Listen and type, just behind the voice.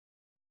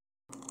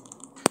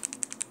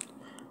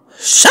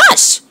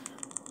Shush!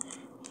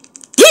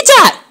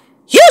 Gita!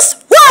 Use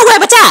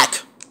whirlwind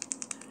attack!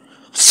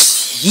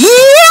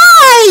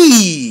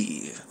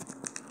 Yay!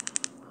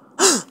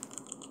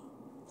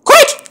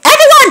 Quick!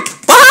 Everyone!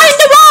 Behind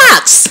the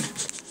rocks!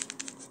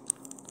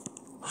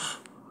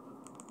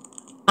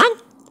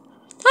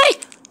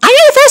 I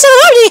know the first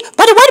already,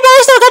 but the white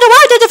ball still got a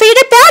white to defeat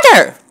it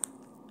better!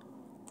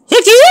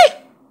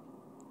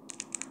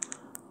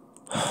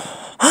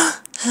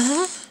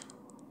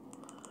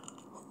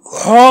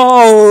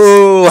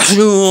 Oh!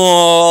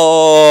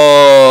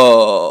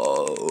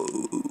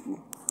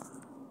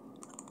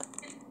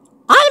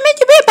 I meant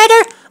to be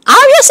better.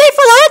 Are you safe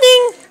for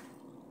landing?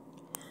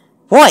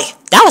 Boy,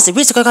 that was a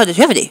really good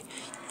activity.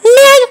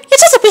 Man,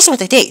 it's just a piece of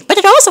the thing, but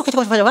it also could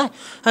go for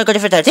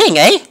the thing,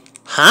 eh?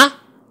 Huh?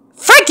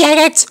 Forget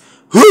it.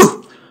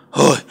 Whew!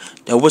 Oh,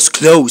 that was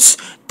close.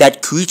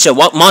 That creature,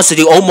 what monster,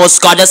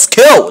 almost got us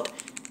killed.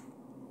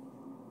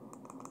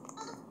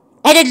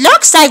 And it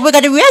looks like we're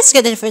gonna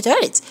rescue the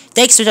Federalists.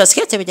 Thanks to those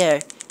kids over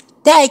there.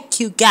 Thank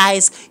you,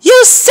 guys.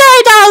 You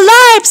saved our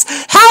lives.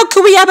 How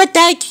could we ever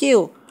thank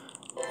you?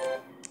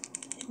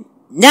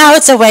 Now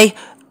it's away.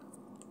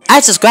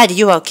 I'm just glad that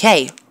you're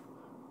okay.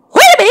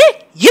 Wait a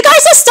minute! You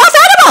guys are stuffed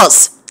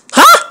animals!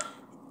 Huh?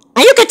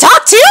 And you can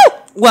talk too?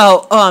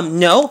 Well,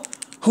 no.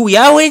 Who we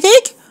are, what do you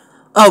think?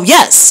 Oh,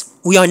 yes.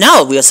 We are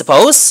now, we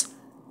suppose.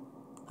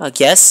 I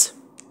guess.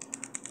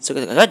 So,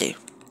 good.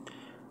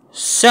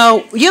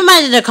 So, you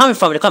might have comment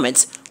from in the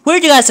comments. Where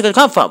do you guys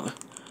come from?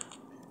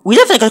 We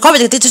live in a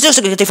covenant for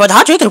the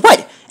hard drink and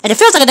wood. And it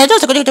feels like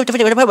there's a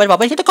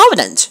the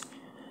covenant.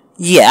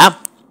 Yeah.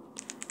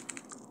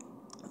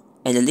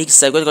 And the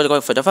leaks are going to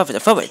go for the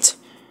forward.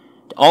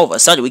 All of a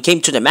sudden, we came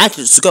to the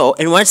mountains to go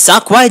and went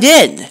stuck right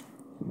in.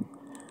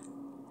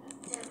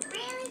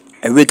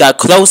 And we got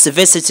close to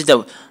visit to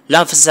the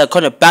Lava's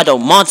corner battle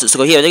monsters to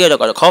go here. They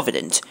got a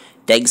covenant.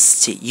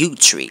 Thanks to you,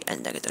 Tree.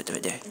 And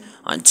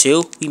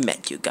until we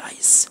met you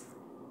guys.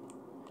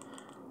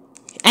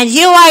 And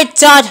you, I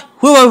thought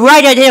we were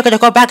right out here. Gonna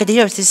go back into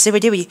here to see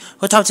what we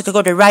were talking to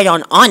go to ride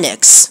on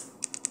Onyx.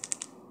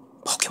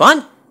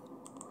 Pokemon?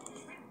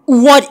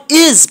 What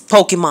is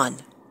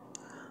Pokemon?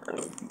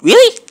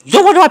 Really? You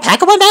don't wonder what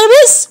Pokemon Madam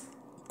is?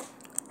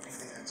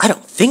 I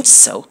don't think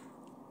so.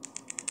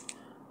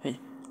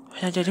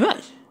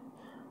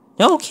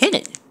 No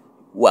kidding.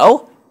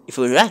 Well, if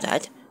we read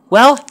that,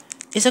 well,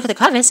 it's like the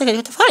comments are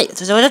going to fight.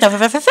 It's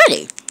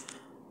funny.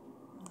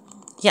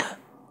 Yeah.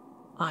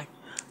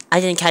 I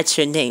didn't catch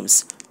your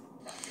names.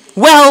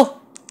 Well,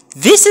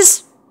 this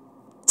is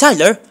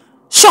Tyler,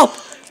 Shop,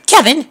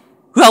 Kevin,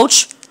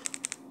 Roach,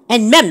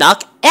 and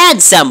Memnock, and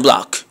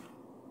Samblock.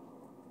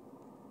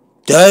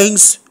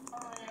 Thanks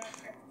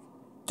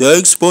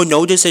for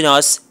noticing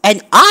us.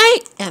 And I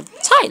am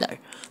Tyler,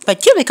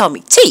 but you may call me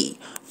T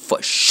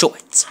for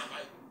short.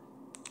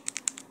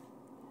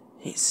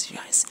 Yes,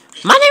 guys.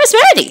 My name is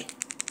Meredith.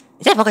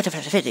 Is that welcome to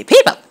 50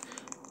 people?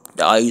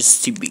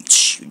 Nice to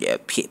meet you there,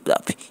 people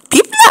up.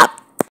 People up!